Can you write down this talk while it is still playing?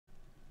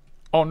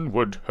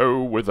Onward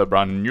ho with a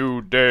brand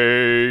new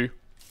day.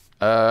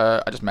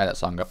 I just made that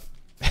song up.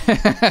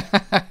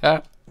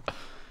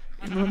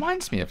 It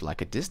reminds me of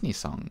like a Disney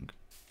song.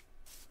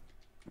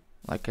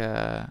 Like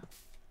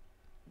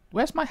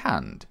where's my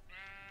hand?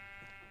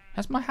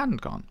 Has my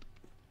hand gone?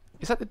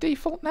 Is that the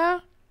default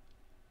now?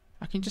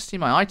 I can just see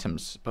my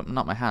items, but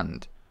not my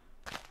hand.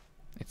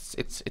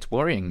 It's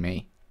worrying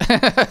me.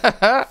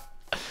 I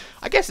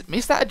guess,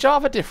 is that a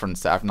Java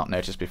difference that I've not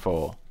noticed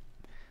before?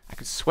 I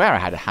could swear I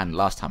had a hand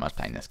last time I was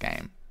playing this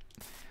game.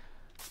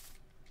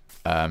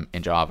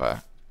 In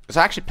Java. Because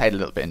I actually played a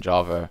little bit in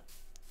Java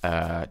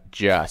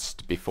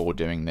just before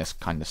doing this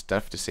kind of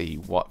stuff to see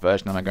what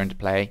version am I going to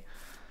play.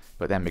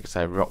 But then because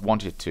I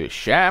wanted to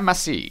share my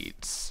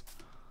seeds,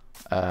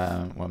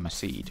 well, my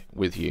seed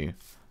with you,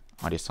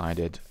 I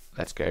decided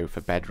let's go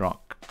for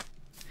Bedrock.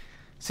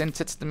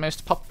 Since it's the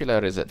most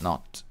popular, is it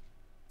not?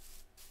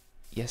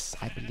 Yes,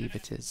 I believe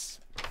it is.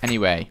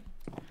 Anyway,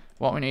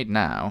 what we need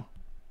now,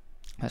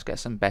 let's get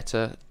some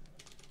better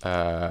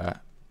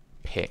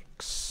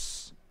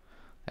picks.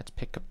 Let's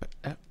pick up.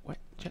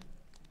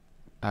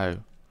 Oh,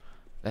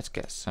 let's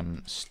get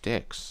some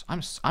sticks.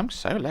 I'm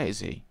so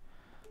lazy.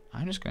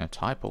 I'm just going to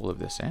type all of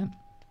this in.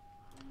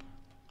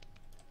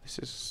 This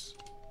is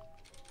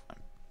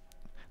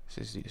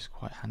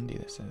quite handy.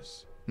 This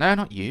is. No,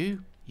 not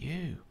you.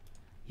 You.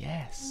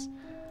 Yes.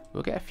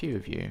 We'll get a few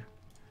of you.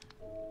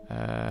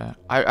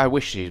 I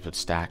wish these would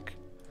stack.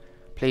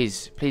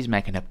 Please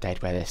make an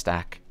update where they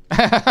stack.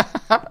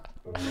 I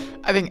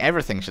think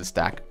everything should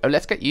stack. Oh,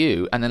 let's get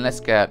you, and then let's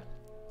get.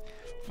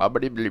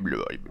 What do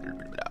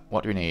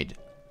we need?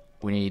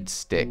 We need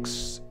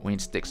sticks. We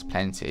need sticks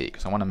plenty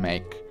because I want to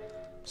make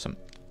some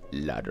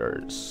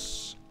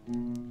ladders.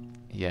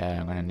 Yeah,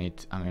 I'm gonna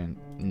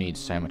need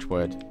so much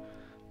wood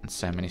and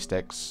so many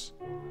sticks.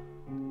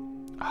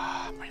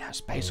 Ah, I'm running out of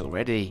space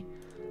already.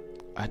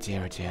 Oh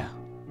dear, oh dear.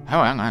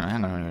 Oh, hang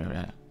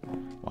on.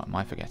 What am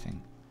I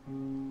forgetting?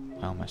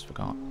 I almost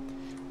forgot.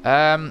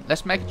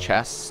 Let's make a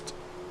chest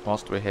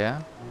whilst we're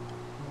here.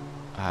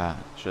 I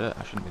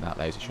shouldn't be that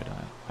lazy, should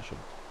I? I should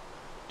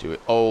do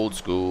it old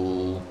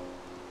school.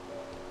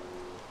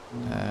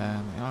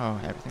 Oh,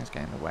 everything's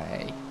getting in the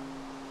way.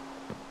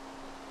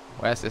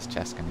 Where's this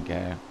chest gonna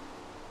go?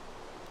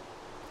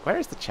 Where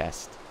is the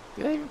chest?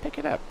 Did I even pick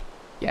it up?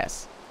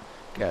 Yes.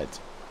 Good.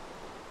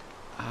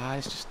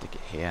 Let's just stick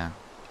it here.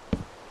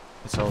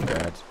 It's all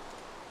good.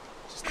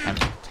 Just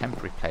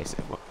temporary place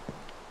it.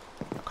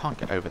 I can't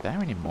get over there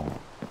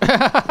anymore.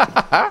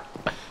 I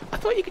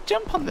thought you could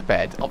jump on the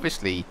bed.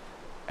 Obviously,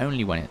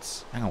 only when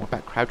it's... Hang on, what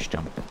about crouch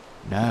jump?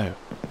 No.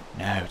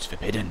 No, it's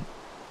forbidden.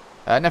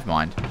 Never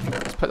mind.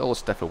 Let's put all the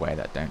stuff away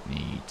that I don't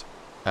need.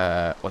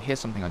 Well, here's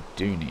something I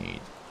do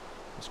need.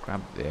 Let's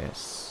grab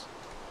this.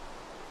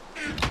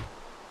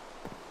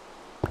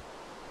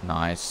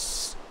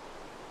 Nice.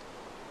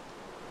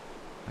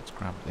 Let's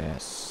grab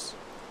this.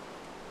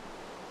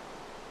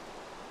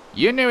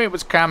 You knew it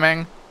was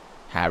coming.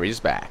 Harry's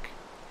back.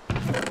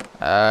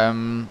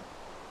 Now,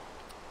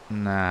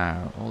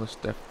 all the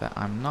stuff that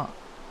I'm not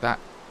that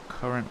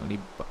currently...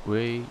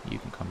 you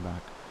can come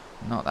back.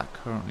 Not that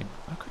currently...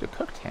 I could have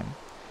cooked him.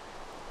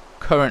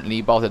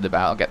 Currently bothered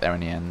about. I'll get there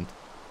in the end.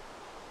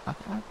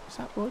 Is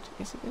that wood?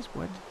 Yes, it is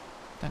wood.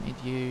 Don't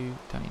need you.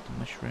 Don't need the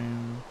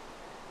mushroom.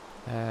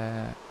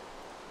 I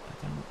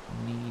don't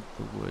need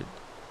the wood.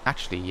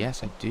 Actually,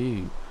 yes, I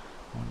do.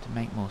 I want to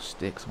make more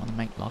sticks. I want to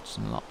make lots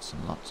and lots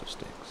and lots of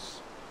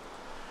sticks.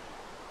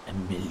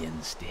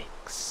 1,000,000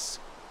 sticks.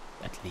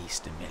 At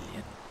least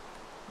 1,000,000.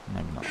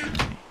 Maybe not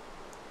that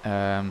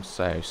many.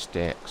 So,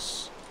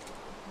 sticks.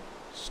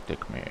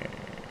 Stick me.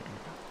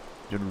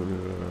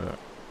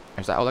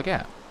 Is that all I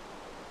get?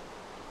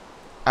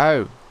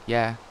 Oh,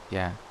 yeah.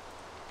 Let's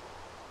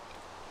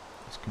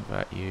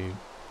convert you.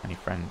 Any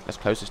friend. Let's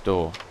close this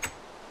door.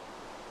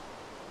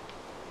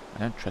 I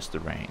don't trust the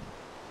rain.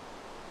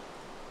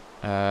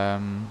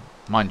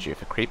 Mind you,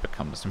 if a creeper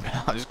comes, I'm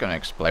just going to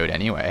explode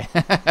anyway.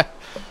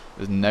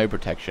 There's no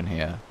protection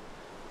here.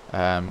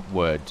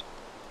 Wood.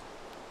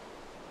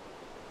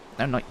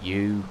 No, not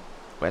you.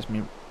 Where's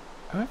me?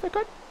 Oh, have I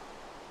got?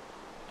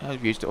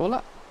 I've used it all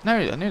up. No,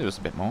 I knew there was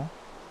a bit more.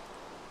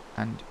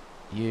 And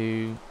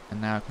you,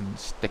 and now I can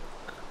stick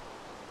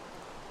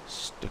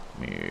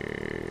me.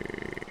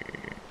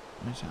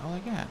 Is that all I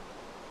get?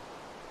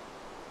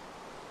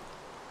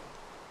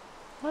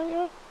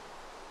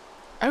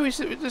 Oh, is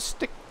it the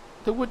stick?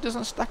 The wood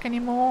doesn't stack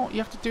anymore. You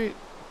have to do it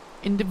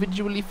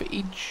individually for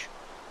each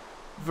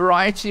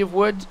variety of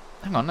wood.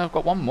 Hang on, I've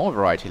got one more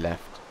variety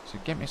left. So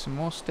get me some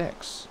more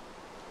sticks.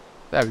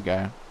 There we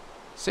go.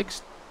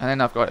 6, and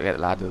then I've got to get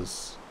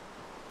ladders.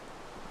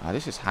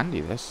 This is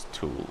handy, this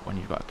tool, when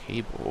you've got a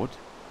keyboard.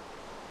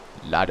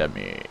 Ladder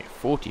me.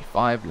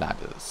 45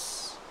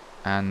 ladders.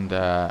 And,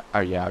 oh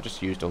yeah, I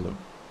just used all the...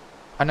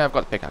 I know I've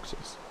got the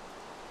pickaxes.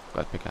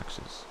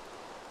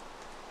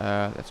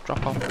 Let's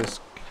drop off this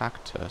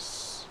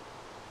cactus.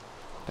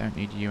 Don't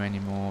need you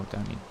anymore.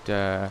 Don't need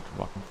dirt,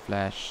 rotten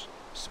flesh.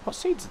 What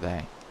seeds are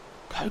they?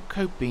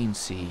 Cocoa bean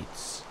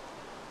seeds.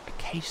 A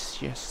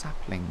Acacia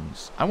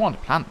saplings. I want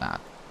to plant that,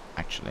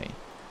 actually,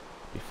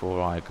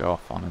 before I go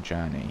off on a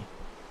journey.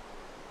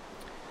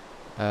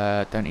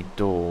 Don't need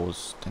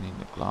doors. Don't need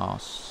the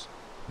glass.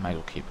 May as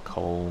well keep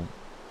coal.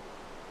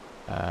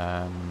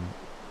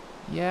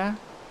 Yeah,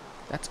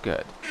 that's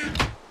good.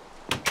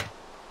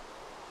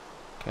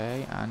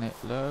 Okay, and it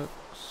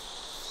looks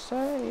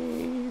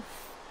safe.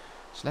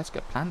 So let's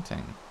get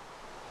planting.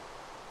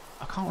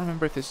 I can't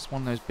remember if this is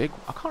one of those big...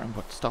 I can't remember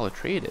what style of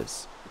tree it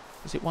is.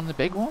 Is it one of the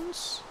big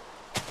ones?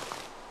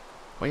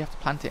 Where you have to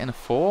plant it in a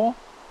 4?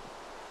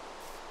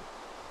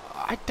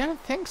 I don't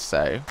think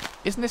so.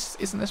 Isn't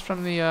this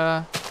from the...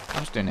 I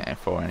was doing it in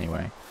 4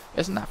 anyway.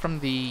 Isn't that from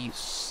the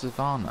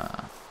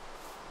Savannah?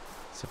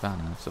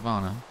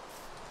 Savannah.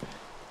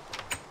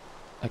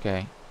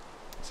 Okay.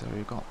 So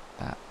we've got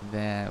that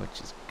there,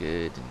 which is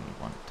good. And we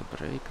want to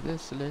break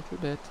this a little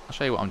bit. I'll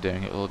show you what I'm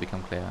doing. It will all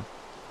become clear.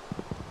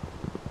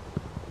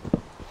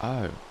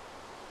 Oh.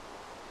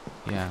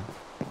 Yeah.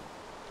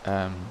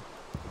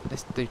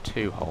 Let's do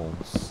 2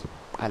 holes.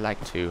 I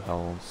like 2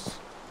 holes.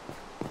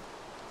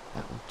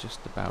 That will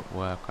just about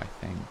work, I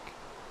think.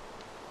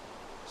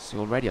 See,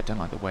 already I don't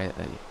like the way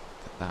that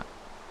that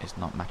is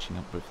not matching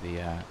up with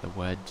the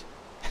wood.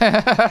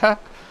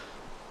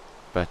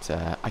 But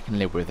I can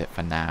live with it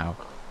for now.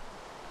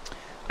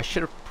 I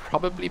should have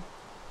probably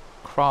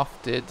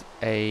crafted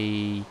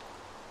a...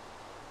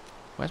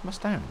 Where's my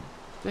stone?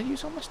 Did I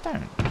use all my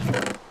stone?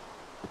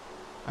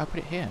 I'll put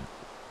it here.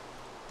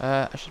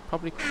 I should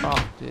probably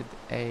crafted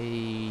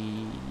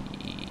a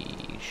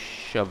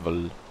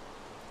shovel.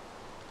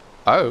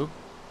 Oh!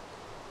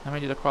 How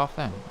many did I craft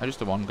then? Oh, just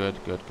the one. Good.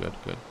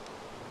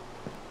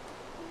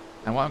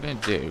 And what I'm going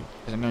to do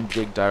is I'm going to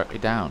dig directly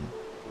down.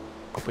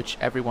 Which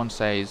everyone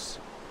says,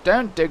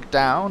 don't dig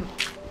down,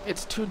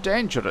 it's too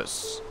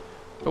dangerous.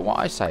 But what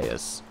I say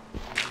is,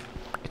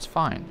 it's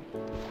fine.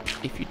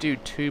 If you do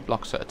 2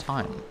 blocks at a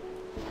time.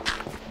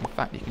 In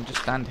fact, you can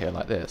just stand here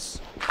like this.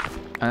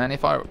 And then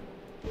if I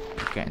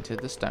get into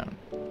the stone.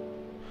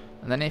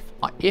 And then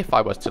if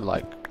I was to,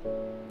 like,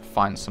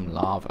 find some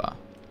lava,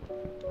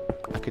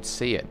 I could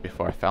see it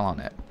before I fell on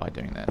it by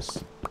doing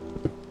this.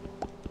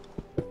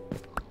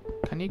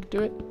 Can you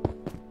do it?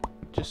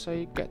 Just so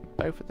you get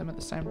both of them at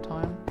the same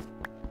time?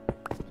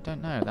 I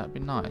don't know, that'd be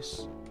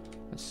nice.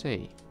 Let's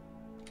see.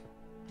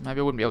 Maybe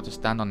I wouldn't be able to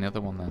stand on the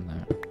other one then,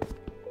 though.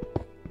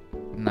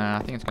 Nah, I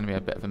think it's going to be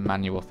a bit of a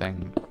manual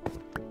thing.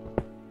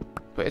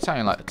 But it's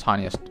only like the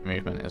tiniest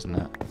movement, isn't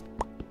it?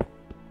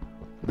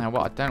 Now,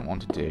 what I don't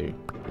want to do...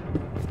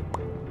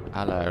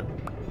 Hello.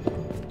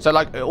 So,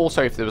 like,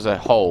 also if there was a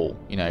hole,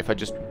 you know, if I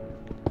just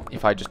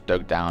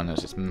dug down,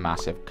 there's this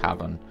massive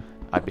cavern,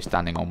 I'd be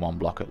standing on 1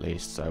 block at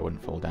least, so I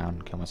wouldn't fall down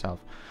and kill myself.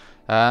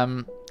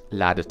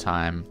 Ladder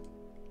time.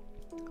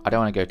 I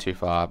don't want to go too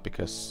far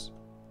because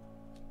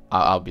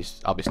I'll be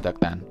stuck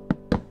then.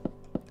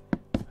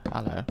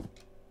 Hello.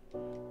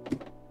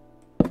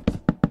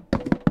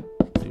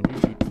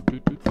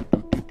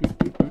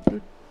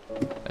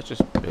 Let's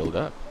just build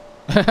up.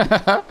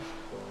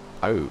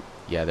 Oh,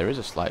 yeah, there is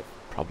a slight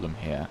problem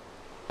here.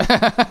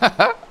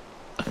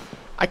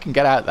 I can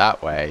get out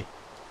that way.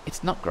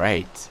 It's not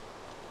great.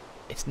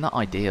 It's not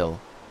ideal.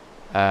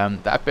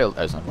 That I built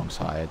those on the wrong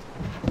side.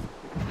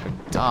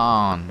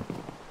 Darn.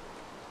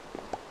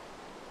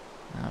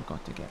 Now I've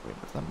got to get rid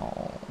of them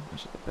all. I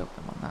should have built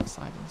them on that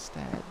side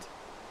instead.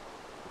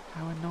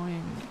 How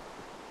annoying.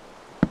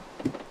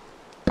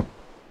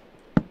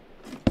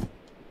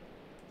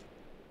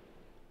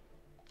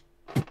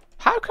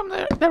 How come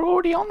they're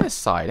already on this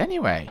side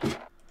anyway?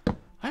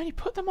 I only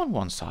put them on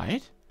one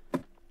side.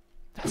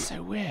 That's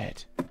so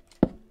weird.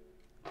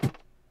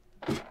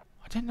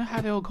 I don't know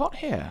how they all got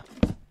here.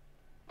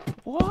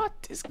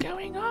 What is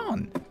going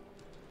on?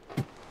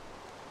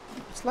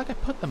 It's like I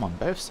put them on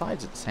both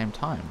sides at the same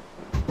time.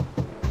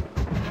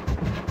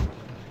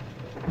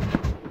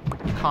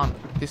 You can't...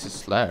 This is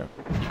slow.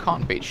 You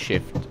can't beat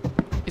shift.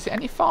 Is it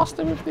any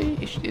faster with the...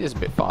 It is a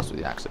bit faster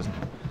with the axe, isn't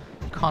it?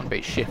 You can't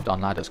beat shift on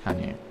ladders, can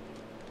you?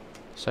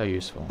 So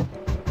useful.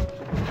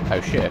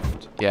 Oh,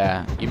 shift.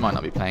 Yeah, you might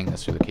not be playing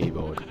this with a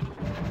keyboard.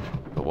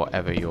 But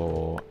whatever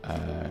your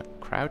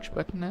crouch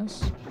button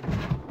is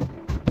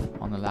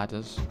on the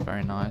ladders,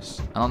 very nice.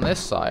 And on this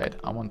side,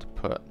 I want to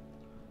put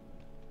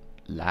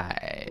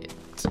light.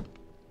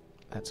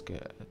 That's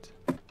good.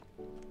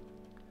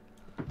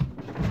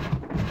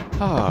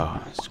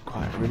 Oh, it's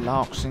quite a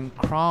relaxing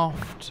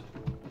craft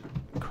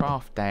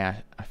day,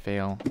 I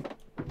feel.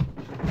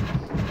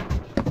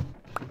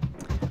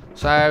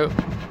 So,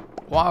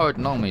 what I would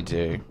normally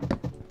do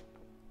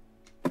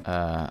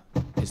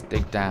is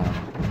dig down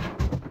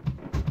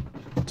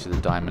to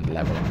the diamond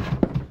level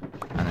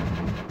and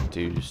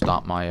then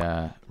start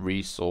my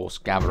resource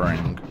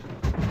gathering,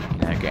 you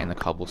know, getting the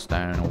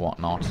cobblestone or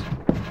whatnot,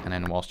 and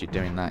then whilst you're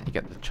doing that you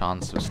get the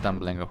chance of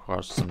stumbling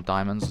across some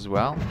diamonds as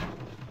well,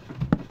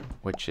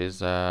 which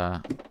is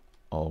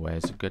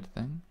always a good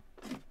thing.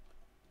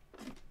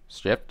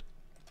 Shift.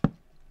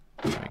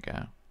 There we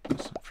go.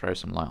 Let's throw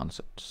some light on the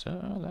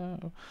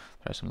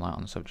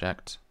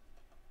subject.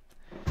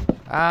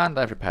 And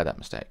I've repaired that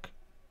mistake.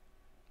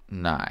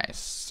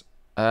 Nice.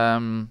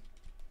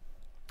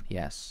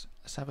 Yes.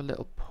 Let's have a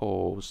little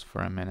pause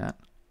for a minute.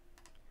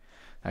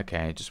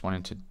 Okay, just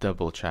wanted to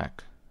double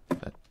check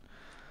that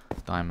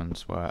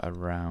diamonds were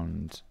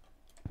around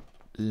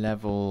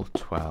level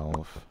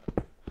 12.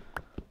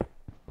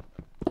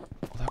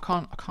 Although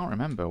I can't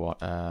remember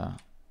what I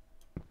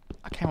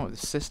came up with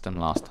the system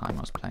last time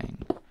I was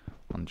playing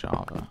on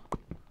Java,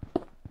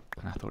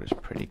 and I thought it was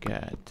pretty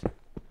good.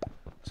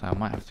 So I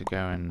might have to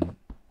go and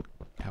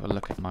have a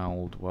look at my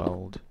old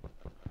world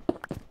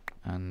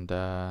and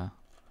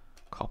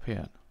copy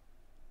it.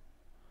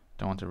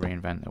 Don't want to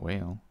reinvent the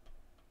wheel.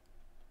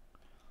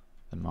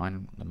 The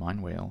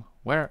mine wheel.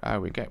 Where? Oh,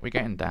 we're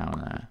getting down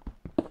there.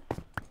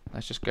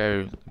 Let's just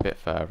go a bit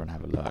further and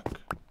have a look.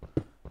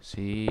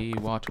 See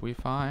what we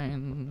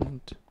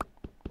find.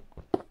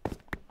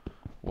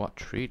 What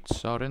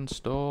treats are in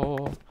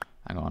store?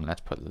 Hang on,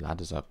 let's put the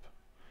ladders up,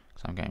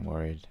 because I'm getting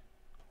worried.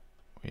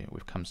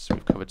 We've covered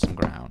some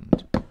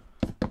ground.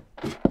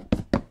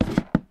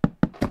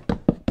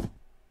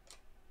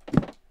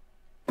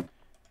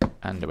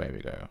 And away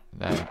we go.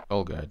 There,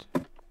 all good.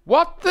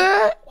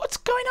 What's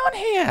going on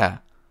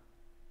here?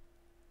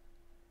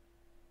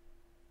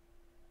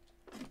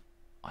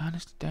 I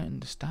honestly don't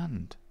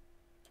understand.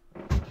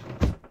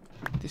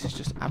 This is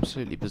just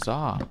absolutely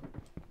bizarre.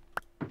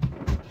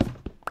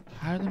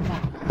 How?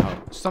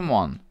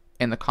 Someone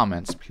in the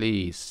comments,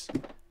 please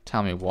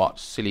tell me what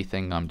silly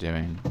thing I'm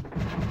doing.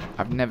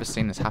 I've never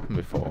seen this happen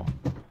before.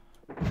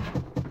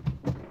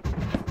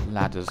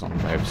 Ladders on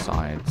both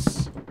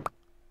sides.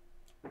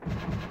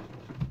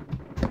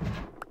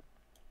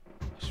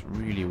 It's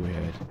really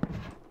weird.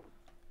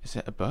 Is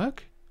it a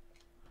bug?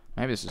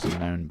 Maybe this is a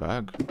known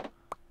bug.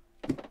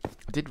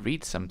 I did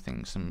read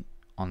something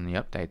on the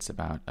updates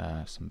about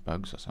some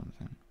bugs or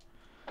something.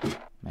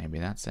 Maybe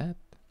that's it.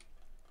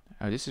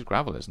 Oh, this is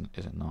gravel, is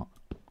it not?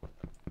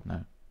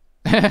 No.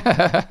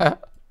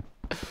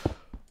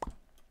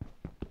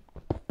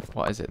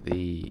 What is it?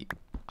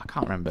 I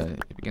can't remember.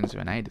 It begins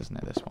with an A, doesn't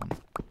it, this one?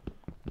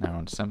 Now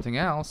on to something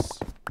else.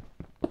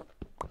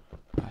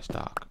 Oh, it's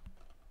dark.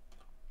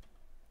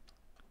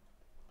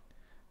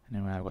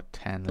 Anyway, I've got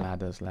 10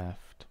 ladders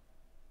left.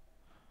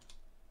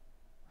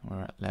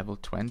 We're at level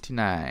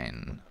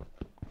 29.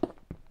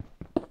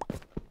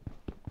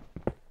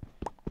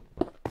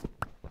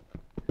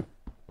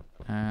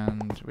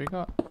 And we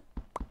got...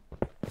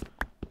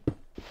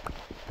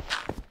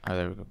 Oh,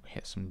 there we go.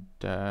 Hit some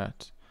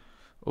dirt.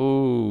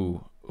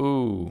 Ooh.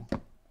 Ooh.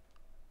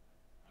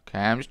 Okay,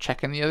 I'm just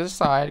checking the other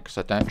side because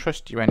I don't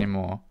trust you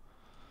anymore.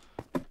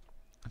 I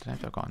don't know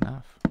if I've got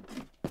enough.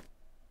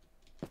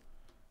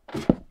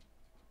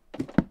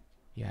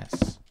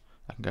 Yes.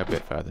 I can go a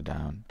bit further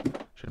down.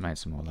 Should have made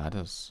some more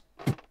ladders.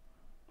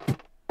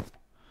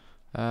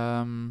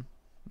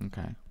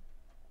 Okay.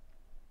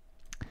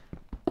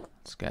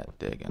 Let's get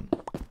digging.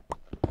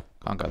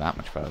 Can't go that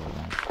much further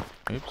then.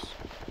 Oops.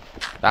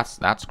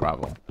 That's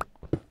gravel.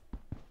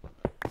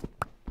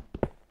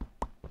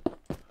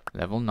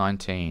 Level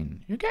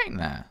 19. You're getting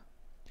there.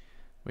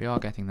 We are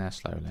getting there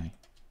slowly.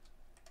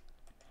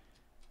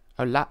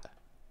 Oh,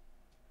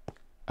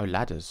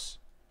 ladders.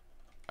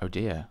 Oh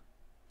dear.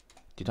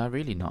 Did I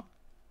really not?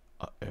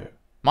 Uh-oh.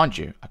 Mind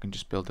you, I can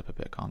just build up a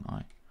bit, can't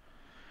I?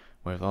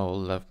 With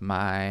all of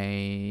my...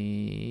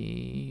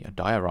 A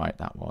diorite,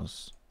 that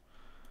was.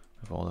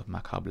 With all of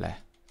my cobble. I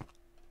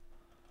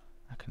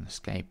can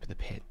escape the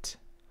pit.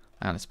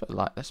 And let's put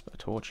a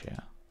torch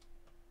here.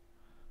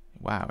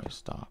 Wow,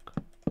 it's dark.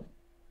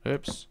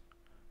 Oops.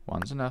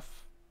 One's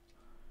enough.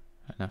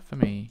 Enough for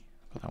me.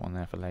 Put that one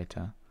there for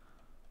later.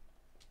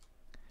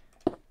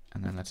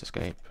 And then let's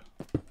escape.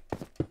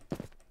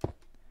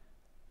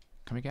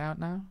 Can we get out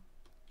now?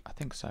 I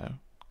think so.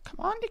 Come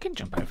on, you can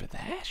jump over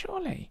there,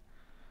 surely.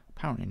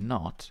 Apparently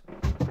not.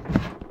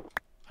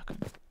 I could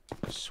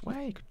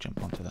swear you could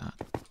jump onto that.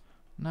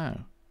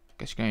 No.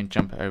 Guess you're going to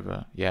jump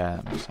over. Yeah,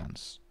 that makes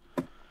sense.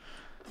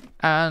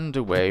 And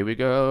away we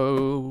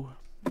go.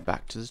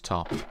 Back to the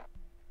top.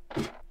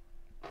 I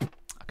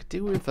could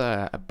do with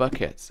a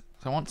bucket. So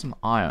I want some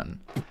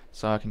iron.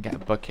 So I can get a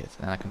bucket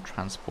and I can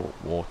transport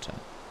water.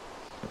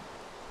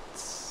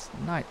 It's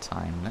night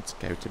time. Let's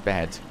go to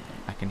bed.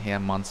 I can hear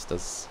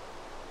monsters.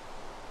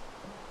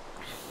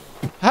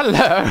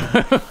 Hello!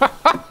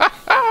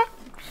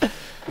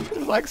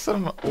 It's like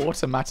some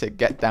automatic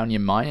get down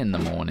your mine in the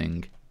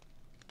morning.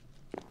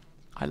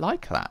 I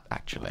like that,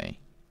 actually.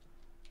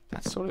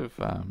 That sort of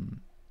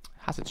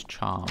has its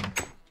charm.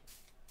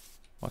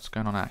 What's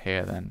going on out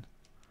here then?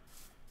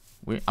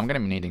 I'm going to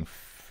be needing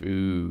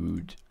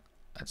food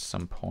at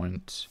some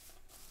point.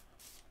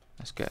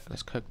 Let's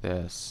cook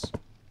this.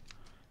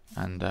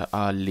 And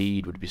our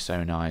lead would be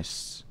so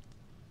nice.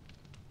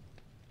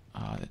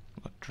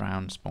 We've got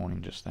drown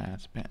spawning just there.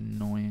 It's a bit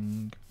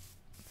annoying.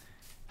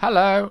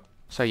 Hello!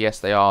 So yes,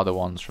 they are the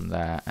ones from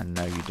there. And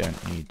no, you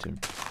don't need to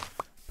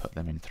put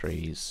them in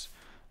threes.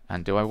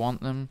 And do I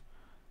want them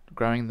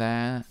growing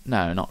there?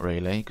 No, not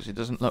really, because it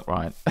doesn't look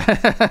right.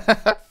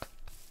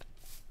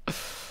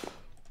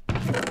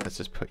 Let's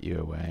just put you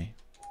away.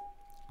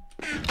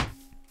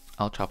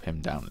 I'll chop him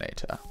down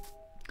later.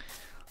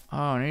 Oh,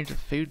 I need a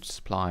food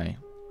supply.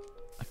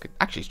 I could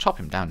actually chop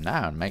him down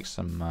now and make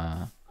some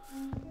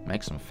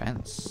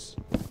fence.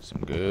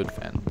 Some good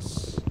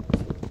fence.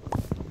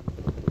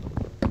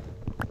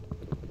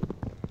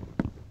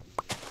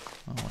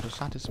 Oh, what a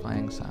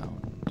satisfying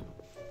sound.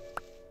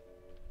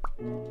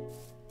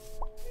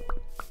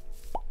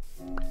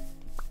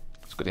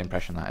 It's a good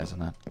impression, that,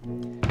 isn't it?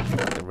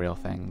 Like the real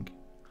thing.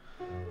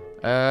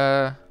 What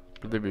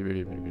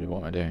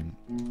am I doing?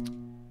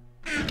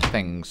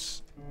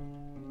 Things.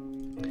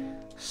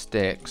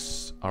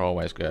 Sticks are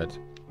always good.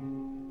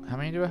 How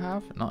many do I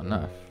have? Not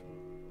enough.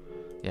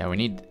 Yeah, we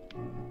need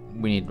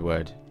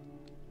wood.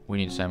 We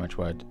need so much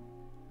wood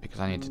because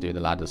I need to do the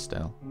ladders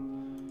still.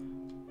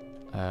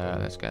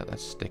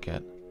 Let's stick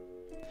it.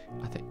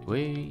 I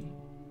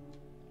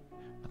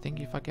think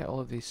if I get all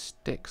of these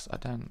sticks,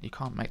 you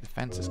can't make the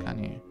fences,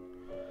 can you?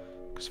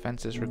 Because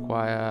fences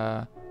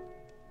require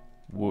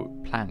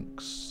wood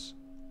planks.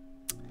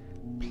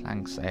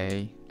 Planks,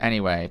 eh?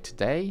 Anyway,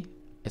 today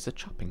is a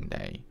chopping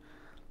day.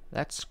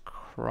 Let's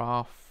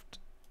craft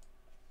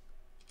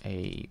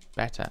a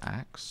better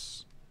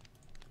axe.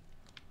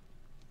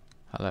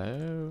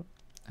 Hello.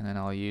 And then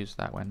I'll use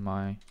that when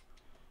my...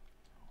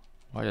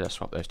 Why did I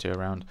swap those two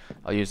around?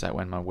 I'll use that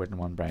when my wooden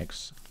one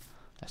breaks.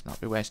 Let's not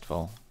be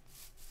wasteful.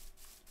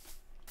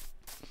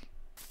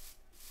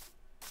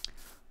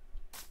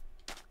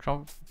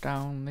 I'll chop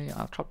down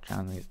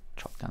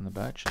the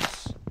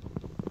birches.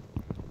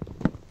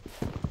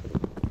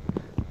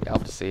 Be able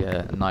to see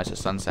a nicer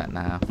sunset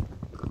now.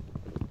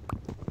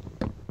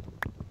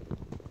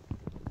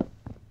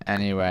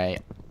 Anyway,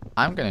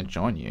 I'm going to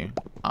join you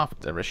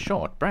after a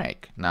short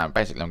break. Now,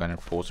 basically, I'm going to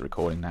pause the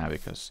recording now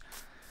because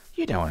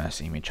you don't want to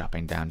see me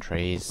chopping down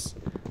trees.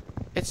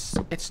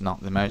 It's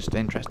not the most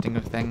interesting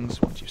of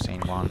things. Once you've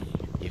seen one,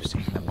 you've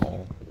seen them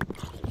all.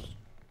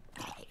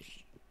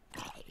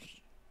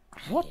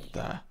 What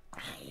the?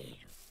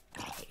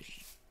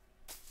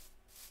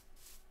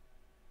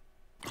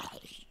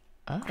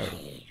 Oh,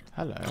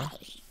 hello.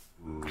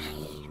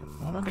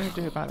 What am I going to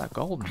do about that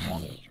golden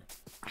one?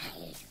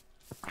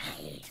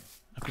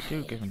 I could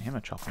do giving him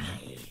a chopping.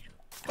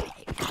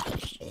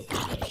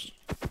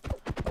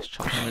 Let's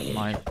chop him with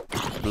my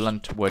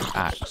blunt wood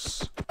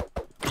axe.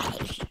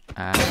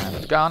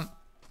 And gone.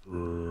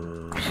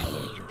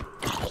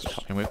 Let's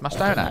chop him with my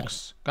stone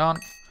axe. Gone.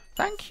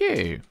 Thank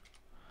you.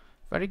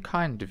 Very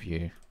kind of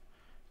you.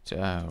 Oh,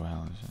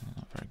 well,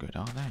 not very good,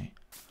 are they?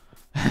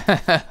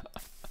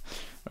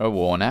 They're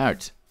worn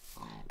out.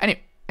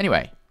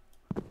 Anyway,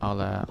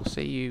 I'll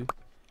see you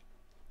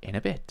in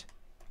a bit.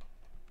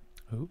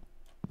 Ooh.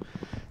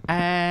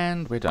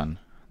 And we're done.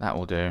 That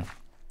will do.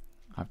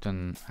 I've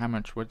done... How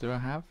much wood do I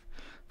have?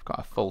 I've got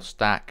a full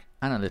stack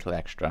and a little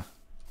extra.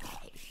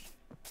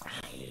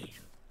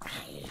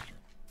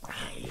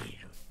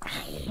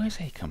 Where's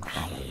he come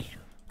from?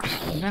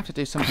 I'm going to have to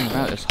do something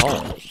about this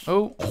hole.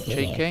 Oh,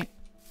 cheeky.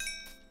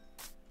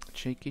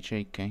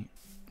 Cheeky.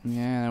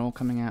 Yeah, they're all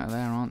coming out of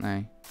there, aren't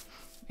they?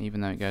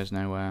 Even though it goes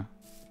nowhere.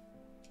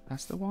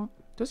 That's the what?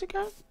 Does it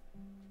go?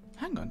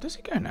 Hang on, does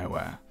it go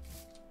nowhere?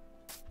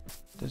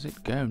 Does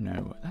it go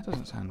nowhere? That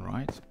doesn't sound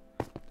right.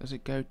 Does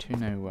it go to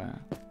nowhere?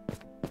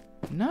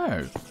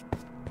 No.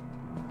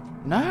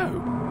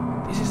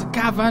 No! This is a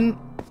cavern!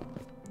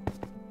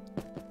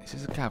 This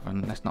is a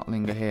cavern. Let's not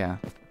linger here.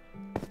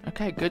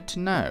 Okay, good to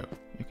know.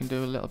 You can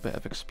do a little bit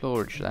of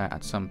explorage there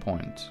at some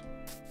point.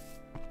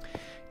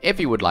 If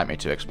you would like me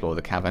to explore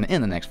the cavern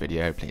in the next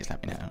video, please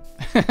let me know.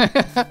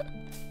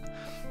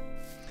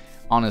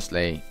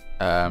 Honestly,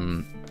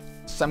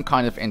 some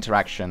kind of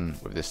interaction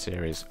with this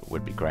series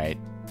would be great.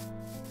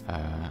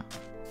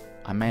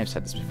 I may have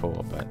said this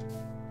before, but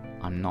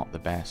I'm not the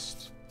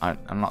best.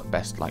 I'm not the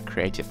best like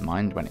creative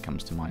mind when it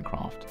comes to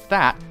Minecraft.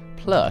 That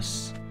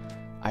plus,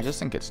 I just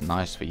think it's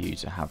nice for you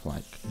to have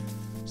like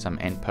some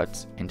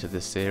input into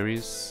this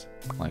series,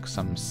 like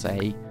some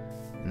say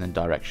in the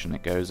direction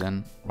it goes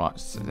in. Right,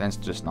 so then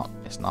it's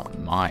not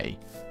my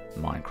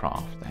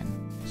Minecraft.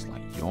 Then it's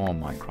like your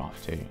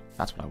Minecraft too.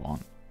 That's what I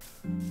want.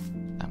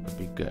 That would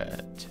be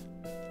good.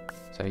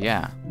 So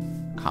yeah,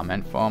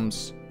 comment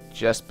forms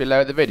just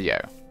below the video.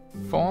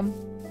 Form,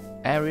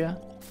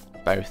 area,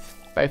 both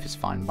is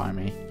fine by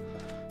me.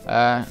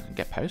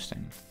 Get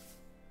posting.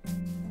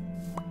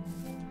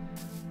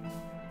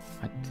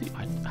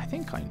 I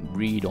think I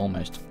read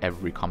almost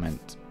every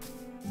comment,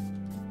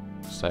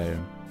 so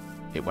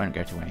it won't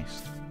go to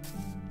waste.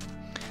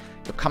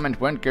 Your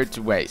comment won't go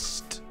to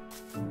waste.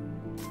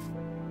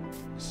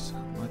 So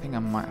I think I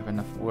might have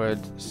enough wood,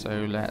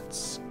 so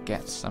let's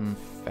get some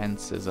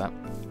fences up.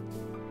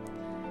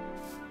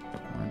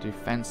 I want to do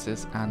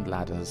fences and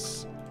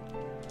ladders.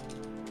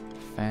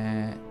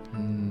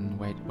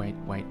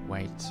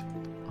 Wait.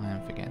 I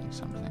am forgetting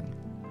something.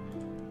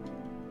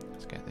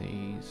 Let's get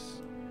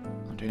these.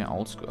 I'm doing it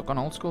old school. I've gone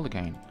old school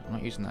again. I'm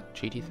not using that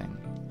cheaty thing.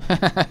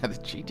 The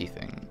cheaty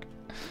thing.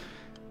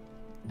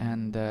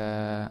 And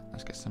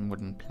let's get some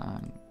wooden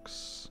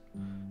planks.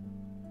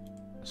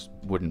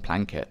 Wooden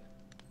planket.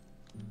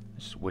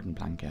 Just wooden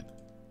blanket.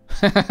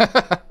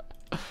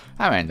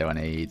 How many do I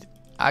need?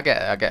 I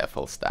get a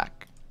full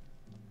stack.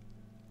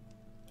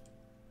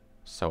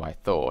 So I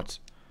thought.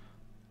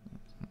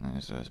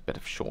 There's a bit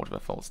of short of a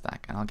full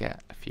stack, and I'll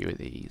get a few of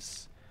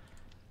these.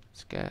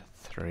 Let's get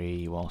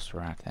 3 whilst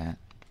we're at it.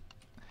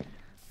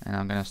 And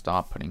I'm gonna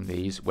start putting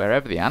these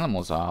wherever the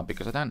animals are,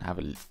 because I don't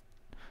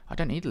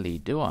need a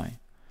lead, do I?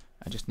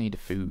 I just need a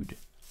food.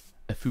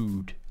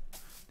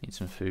 Need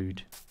some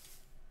food.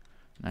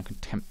 And I can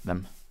tempt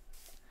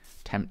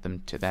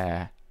them to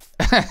their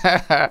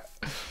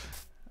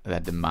their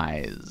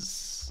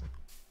demise.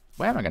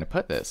 Where am I going to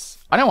put this?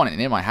 I don't want it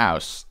near my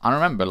house. I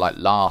remember, like,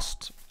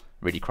 last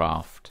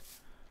Riddycraft,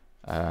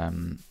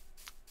 I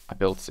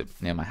built it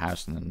near my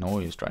house and the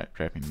noise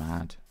drove me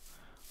mad.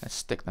 Let's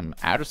stick them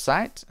out of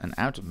sight and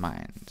out of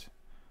mind.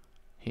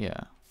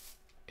 Here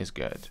is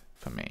good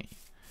for me.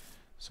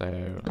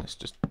 So let's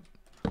just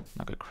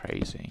not go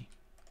crazy.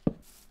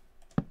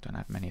 Don't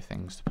have many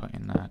things to put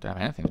in there. Don't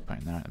have anything to put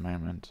in there at the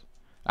moment.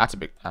 That's a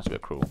bit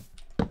cruel.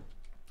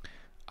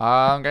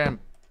 I'm going.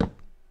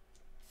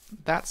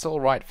 That's all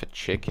right for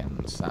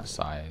chickens. That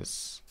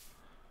size.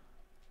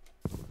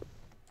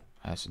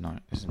 This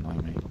is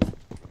annoying me.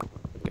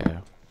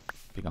 Go.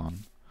 Be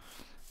gone.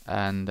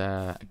 And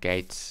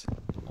gates,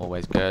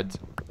 always good.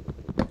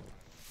 There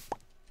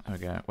we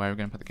go. Where are we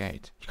going to put the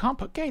gate? You can't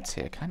put gates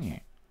here, can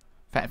you?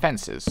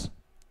 Fences.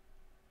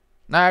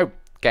 No,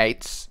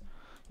 gates.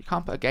 You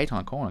can't put a gate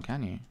on a corner,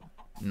 can you?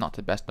 Not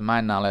to the best of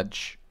my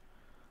knowledge.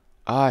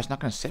 Oh, it's not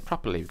going to sit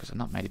properly because I've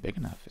not made it big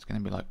enough. It's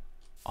going to be, like,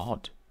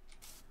 odd.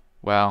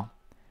 Well,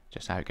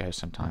 just how it goes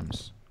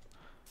sometimes.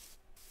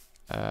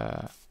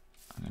 I'm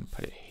going to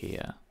put it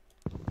here.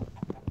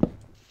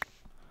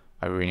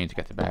 I really need to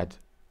get to bed.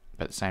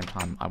 But at the same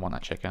time, I want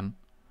that chicken.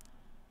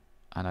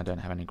 And I don't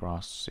have any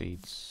grass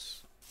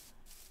seeds.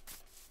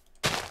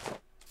 I'm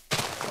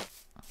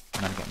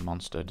going to get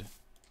monstered.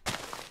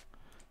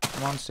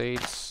 Come on,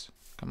 seeds.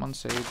 Come on,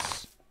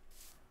 seeds.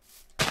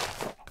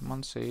 Come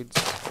on, seeds.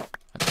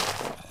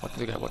 What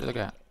did I get? What did I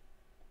get?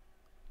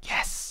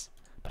 Yes!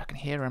 But I can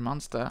hear a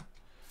monster.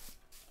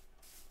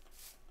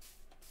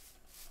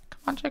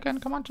 Come on, chicken.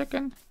 Come on,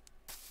 chicken.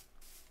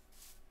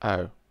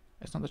 Oh.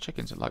 It's not the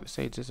chickens that like the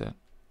seeds, is it?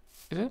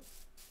 Is it?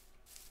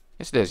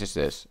 Yes, it is. Yes,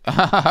 it is.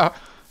 I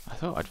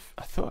thought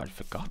I'd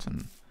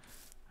forgotten.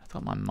 I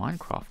thought my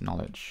Minecraft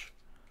knowledge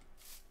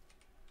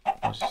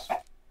had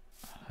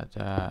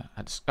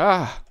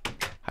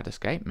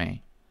escaped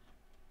me.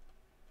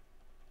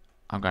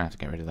 I'm going to have to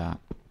get rid of that.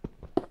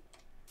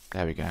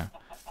 There we go.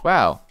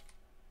 Well,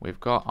 we've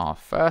got our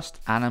first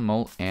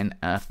animal in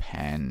a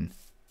pen.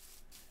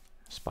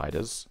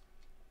 Spiders.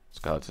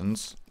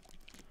 Skeletons.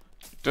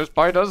 Two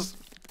spiders.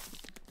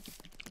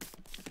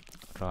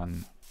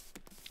 Run.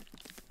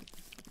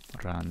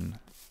 Run.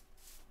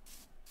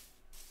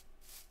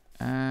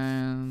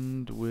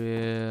 And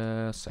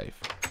we're safe.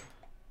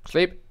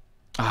 Sleep.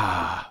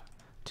 Ah,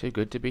 too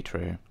good to be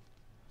true.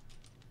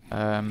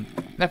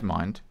 Never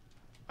mind.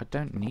 I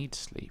don't need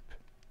sleep.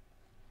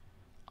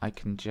 I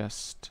can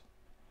just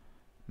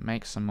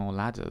make some more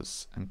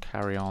ladders and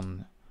carry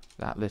on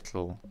that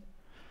little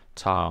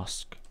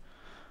task.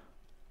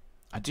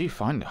 I do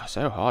find it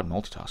so hard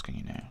multitasking,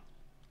 you know.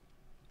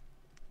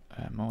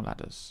 More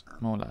ladders,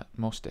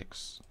 more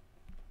sticks.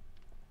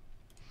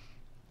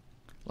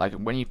 Like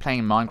when you're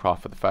playing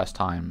Minecraft for the first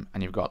time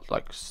and you've got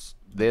like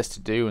this to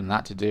do and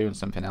that to do and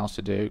something else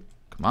to do.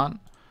 Come on.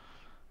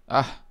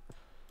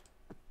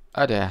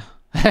 Oh dear.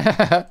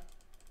 Let's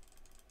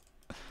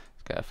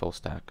get a full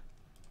stack.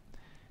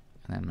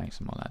 And then make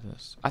some more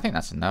ladders. I think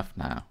that's enough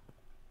now.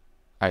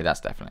 Oh,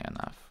 that's definitely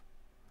enough.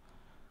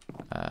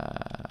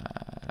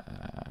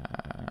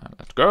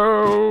 Let's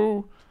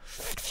go.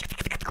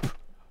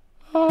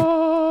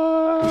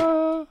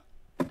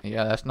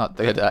 Yeah, that's not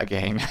good at that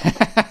game.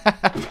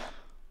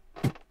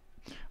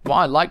 What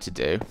I'd like to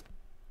do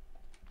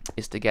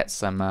is to get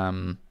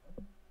some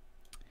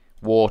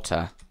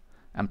water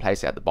and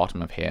place it at the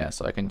bottom of here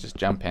so I can just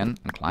jump in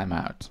and climb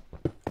out.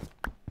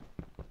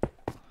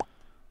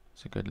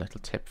 It's a good little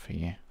tip for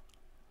you.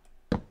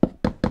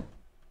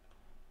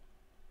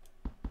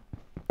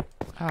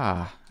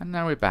 Ah, and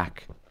now we're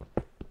back.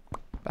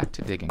 Back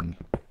to digging.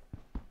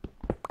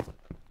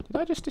 Did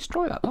I just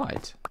destroy that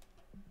light?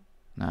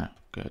 No,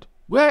 good.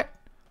 What?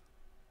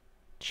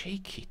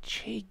 Cheeky,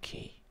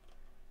 cheeky.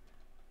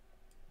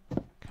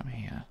 Come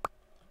here.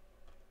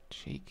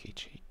 Cheeky,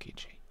 cheeky,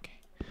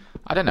 cheeky.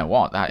 I don't know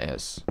what that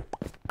is.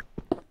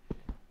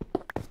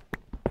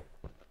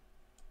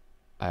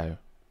 Oh.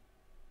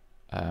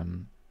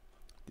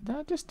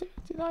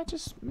 Did I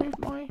just move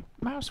my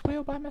mouse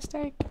wheel by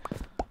mistake?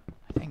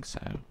 I think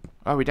so.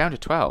 Oh, we're down to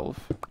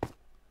 12.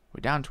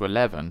 We're down to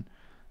 11.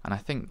 And I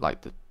think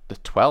like the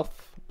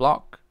 12th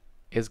block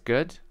is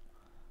good.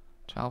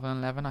 12 and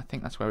 11, I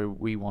think that's where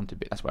we want to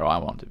be. That's where I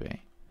want to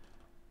be.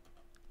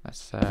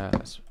 Let's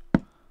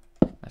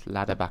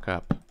ladder back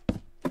up.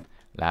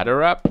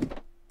 Ladder up.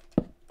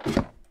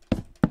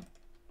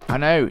 I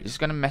know, it's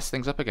going to mess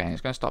things up again. It's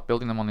going to start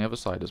building them on the other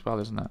side as well,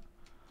 isn't it?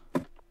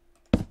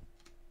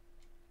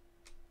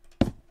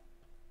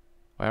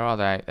 Where are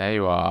they? There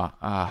you are.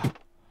 Ah.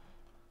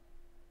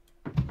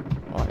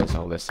 What is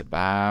all this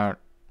about?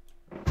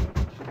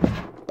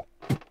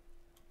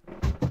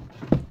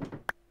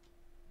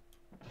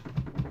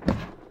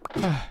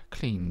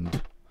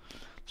 Cleaned.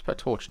 Let's put a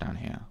torch down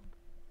here.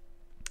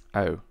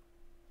 Oh.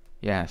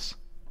 Yes.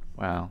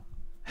 Well.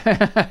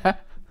 I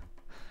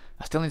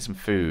still need some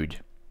food.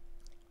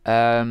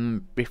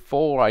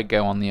 Before I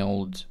go on the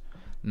old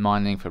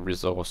mining for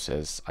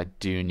resources, I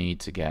do need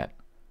to get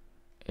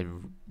a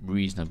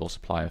reasonable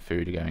supply of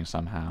food going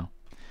somehow.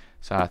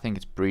 So I think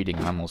it's breeding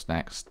animals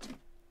next.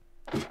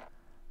 I'm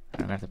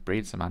going to have to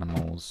breed some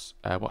animals.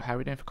 How are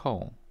we doing for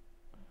coal?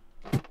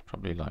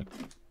 Probably like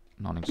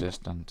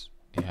non-existent.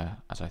 Yeah,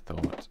 as I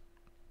thought.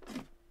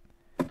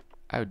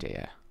 Oh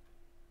dear.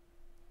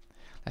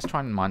 Let's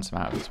try and mine some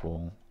out of this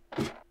wall.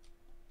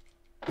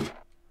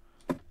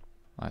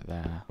 Like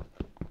there.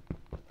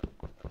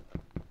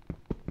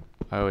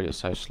 Oh, it is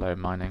so slow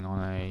mining on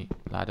a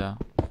ladder.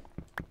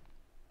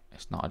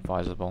 It's not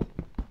advisable.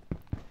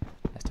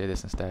 Let's do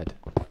this instead.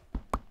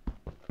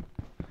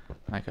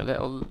 Like a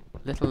little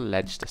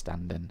ledge to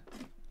stand in.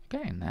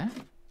 Get in there.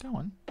 Go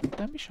on.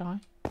 Don't be shy.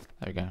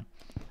 There we go.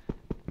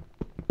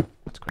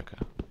 That's quicker.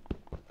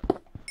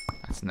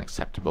 That's an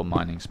acceptable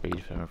mining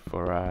speed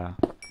for a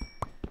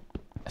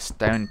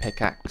stone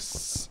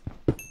pickaxe.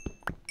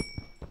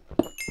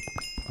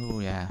 Oh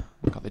yeah,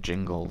 got the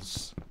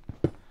jingles.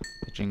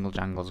 The jingle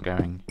jangles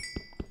going.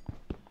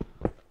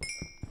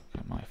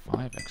 Get my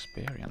 5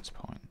 experience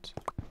point.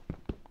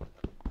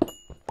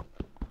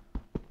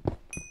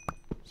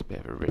 It's a bit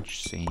of a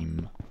rich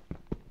seam.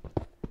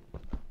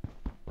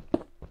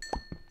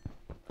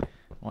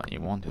 What you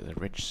want is a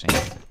rich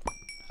seam.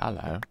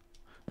 Hello.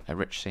 A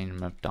rich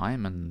seam of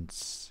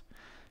diamonds.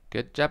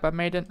 Good job, I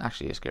made it.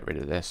 Actually, let's get rid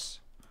of this.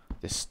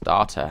 This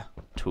starter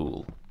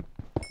tool.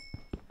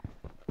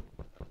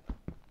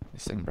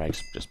 This thing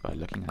breaks just by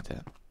looking at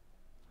it.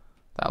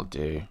 That'll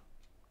do.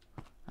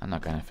 I'm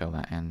not going to fill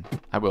that in.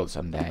 I will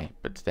someday,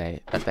 but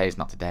today, that day is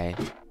not today.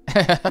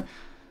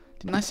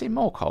 Didn't I see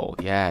more coal?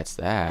 Yeah, it's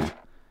there.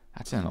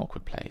 That's in an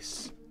awkward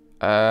place.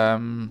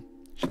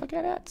 Shall I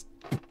get it?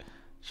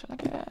 Shall I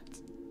get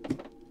it?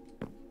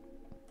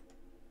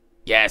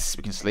 Yes,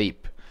 we can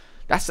sleep.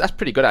 That's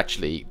pretty good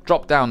actually.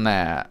 Drop down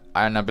there,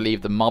 and I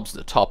believe the mobs at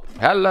the top.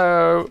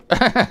 Hello.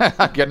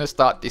 I'm gonna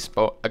start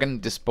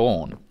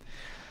despawn,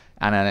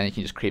 and then you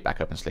can just creep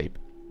back up and sleep.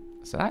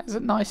 So that is a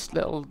nice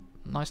little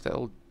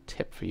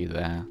tip for you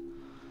there.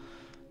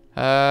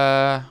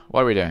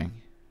 What are we doing?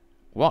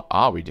 What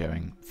are we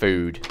doing?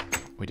 Food.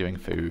 We're doing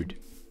food.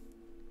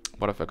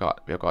 What have I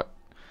got? We've got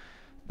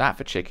that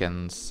for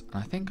chickens.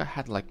 And I think I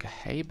had like a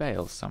hay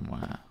bale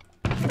somewhere,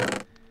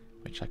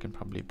 which I can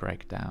probably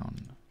break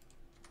down.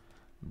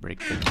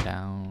 Break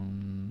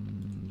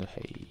down the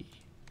hay.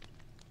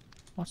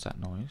 What's that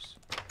noise?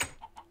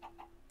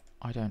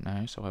 I don't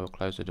know, so I will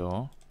close the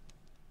door.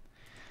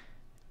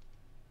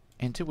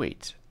 Into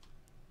wheat.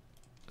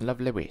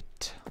 Lovely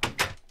wheat.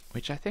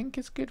 Which I think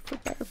is good for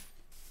both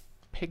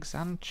pigs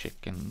and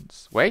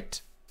chickens.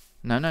 Wait!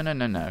 No.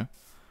 No.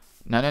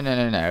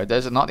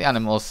 Those are not the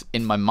animals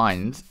in my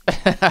mind.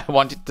 I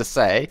wanted to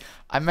say.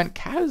 I meant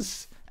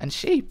cows and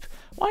sheep.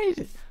 Why?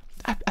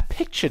 I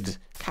pictured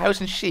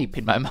cows and sheep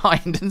in my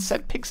mind and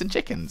said pigs and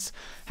chickens.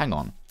 Hang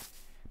on.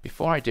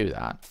 Before I do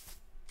that...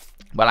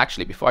 Well,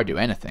 actually, before I do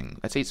anything,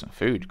 let's eat some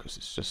food, because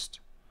it's just...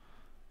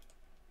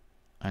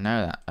 I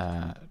know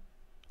that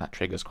that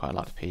triggers quite a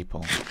lot of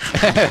people.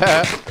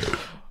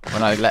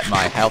 When I let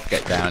my health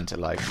get down to,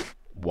 like,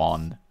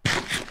 1.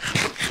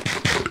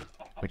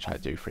 Which I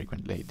do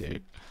frequently do.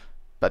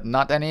 But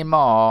not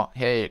anymore.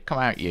 Here, come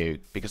out you,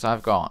 because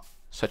I've got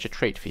such a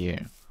treat for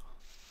you.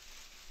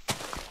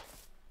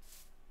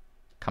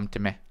 Come to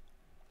me.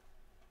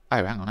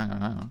 Oh, hang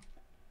on.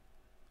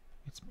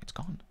 It's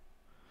gone.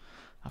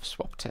 I've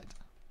swapped it.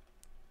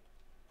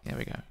 There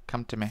we go.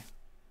 Come to me.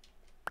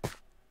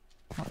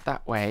 Not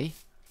that way.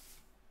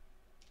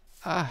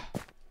 Ah.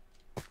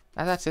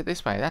 That's it.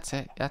 This way. That's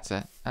it.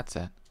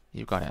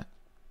 You got it.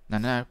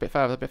 No. Bit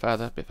further.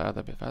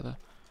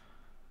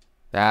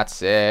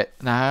 That's it.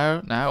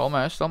 No.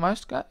 Almost.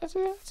 That's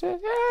it.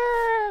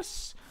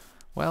 Yes.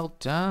 Well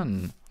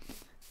done.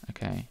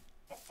 Okay.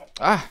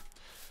 Ah.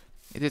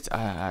 It is.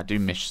 I do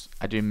miss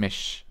the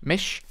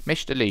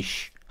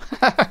leash.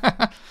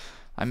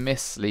 I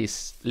miss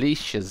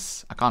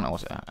leashes. I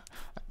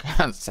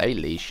can't say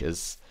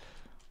leashes.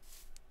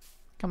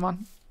 Come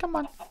on.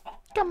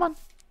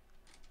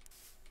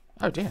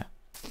 Oh dear.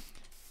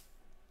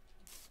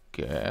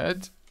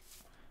 Good.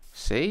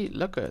 See,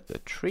 look at the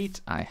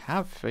treat I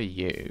have for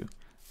you.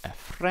 A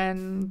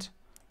friend.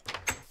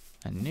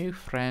 A new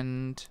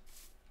friend.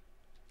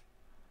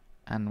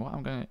 And what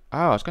I'm going to...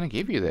 Oh, I was going to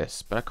give you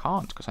this, but I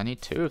can't because I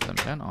need 2 of them,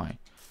 don't I?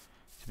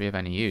 To be of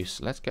any use.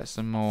 Let's get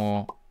some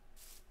more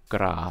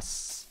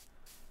grass.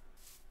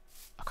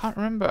 I can't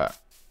remember.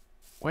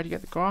 Where do you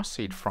get the grass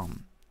seed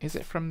from? Is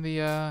it from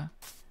the...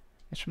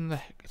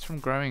 It's from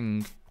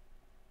growing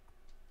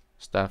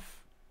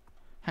stuff.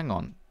 Hang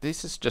on.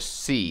 This is just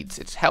seeds.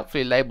 It's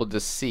helpfully labeled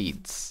as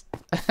seeds.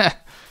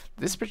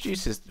 This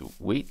produces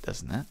wheat,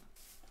 doesn't it?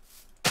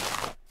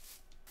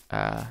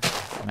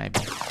 Maybe.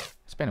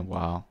 It's been a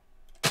while.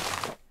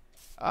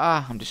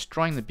 I'm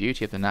destroying the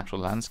beauty of the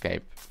natural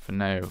landscape for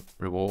no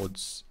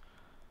rewards.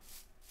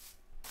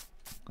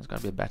 There's got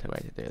to be a better way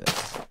to do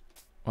this.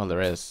 Well,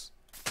 there is,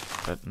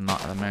 but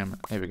not at the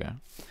moment. Here we go.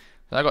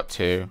 So I got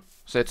 2.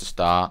 So it's a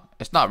start.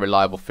 It's not a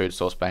reliable food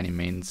source by any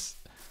means.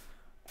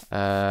 So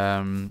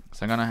I'm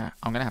gonna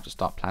have to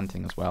start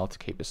planting as well to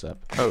keep this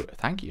up. Oh,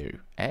 thank you.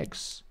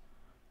 Eggs.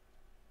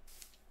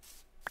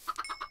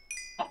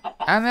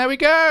 And there we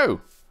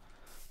go.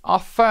 Our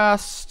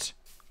first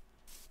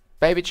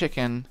baby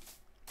chicken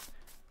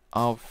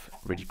of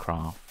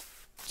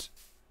Riddycraft.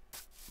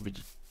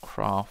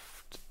 Riddycraft,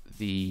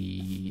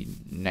 the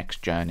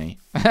next journey.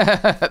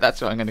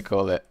 That's what I'm going to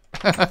call it.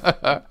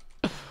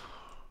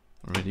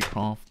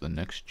 Riddycraft, the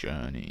next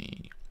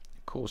journey.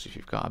 Of course, if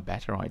you've got a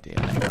better idea,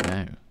 let me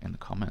know in the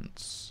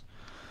comments.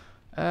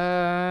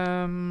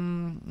 Yeah,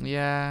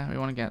 we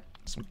want to get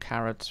some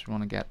carrots. We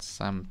want to get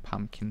some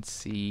pumpkin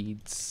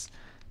seeds.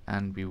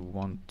 And we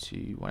want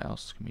to... What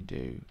else can we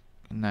do?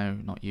 No,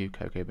 not you,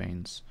 cocoa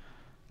beans.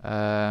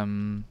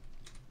 We're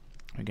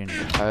going to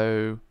need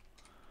hoe.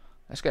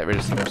 Let's get rid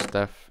of some more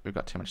stuff. We've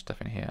got too much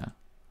stuff in here.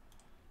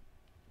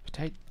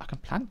 I can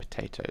plant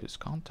potatoes,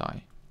 can't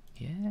I?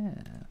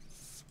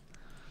 Yes.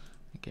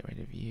 Get rid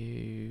of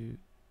you.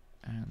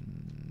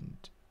 And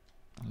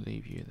I'll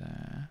leave you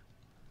there.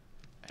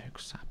 Oak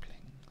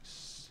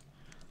saplings.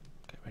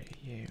 Get rid of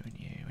you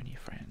and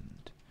your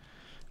friend.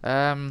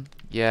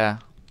 Yeah.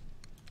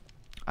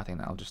 I think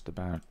that'll just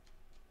about...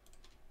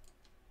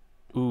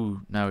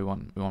 Ooh, no, we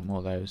want more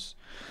of those.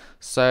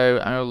 So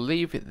I'll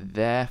leave it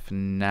there for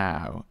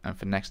now, and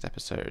for next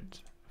episode,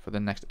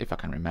 if I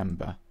can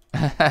remember,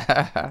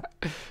 because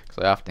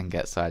I often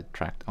get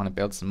sidetracked. I want to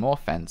build some more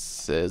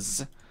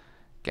fences,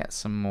 get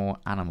some more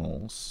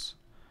animals,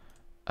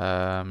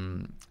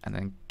 and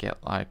then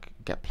get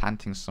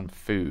planting some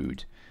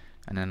food,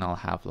 and then I'll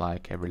have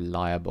like a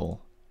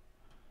reliable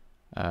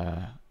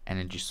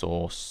energy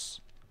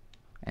source,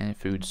 any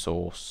food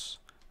source.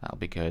 That'll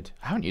be good.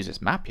 I haven't used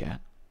this map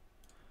yet.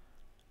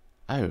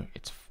 Oh,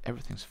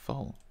 everything's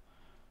full.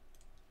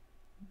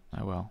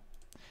 Oh well.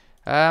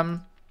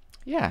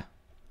 Yeah.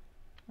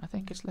 I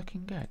think it's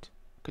looking good.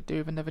 Could do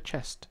with another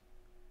chest.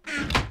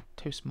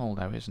 Too small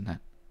though, isn't it?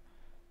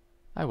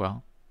 Oh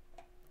well.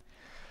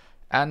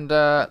 And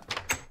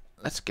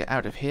let's get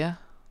out of here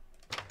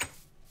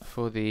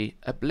for the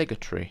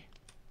obligatory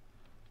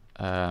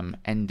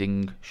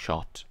ending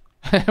shot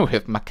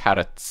with my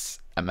carrots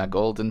and my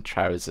golden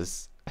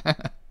trousers.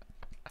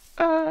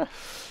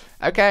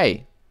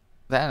 Okay.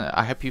 Then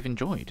I hope you've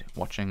enjoyed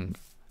watching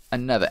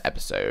another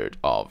episode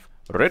of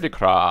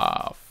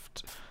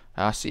Riddycraft.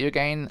 I'll see you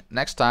again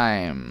next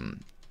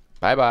time.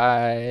 Bye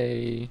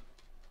bye.